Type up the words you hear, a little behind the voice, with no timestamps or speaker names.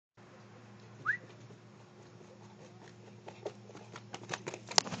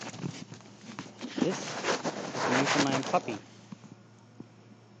Newfoundland Puppy.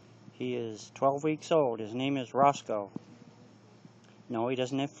 He is 12 weeks old. His name is Roscoe. No, he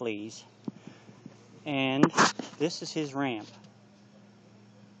doesn't have fleas. And this is his ramp.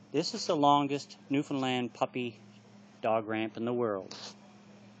 This is the longest Newfoundland puppy dog ramp in the world.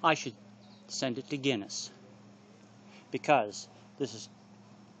 I should send it to Guinness, because this is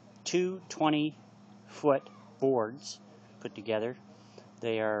two 20-foot boards put together.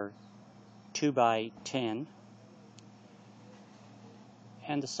 They are 2 by 10,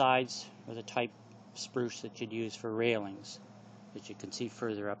 and the sides are the type spruce that you'd use for railings that you can see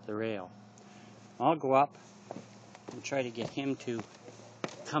further up the rail. I'll go up and try to get him to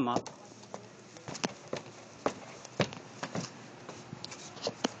come up.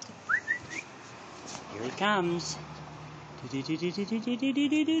 Here he comes.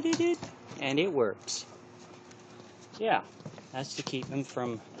 And it works. Yeah, that's to keep him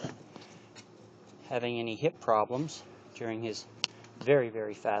from having any hip problems during his very,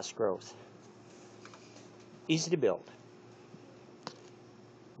 very fast growth. Easy to build.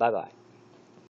 Bye-bye.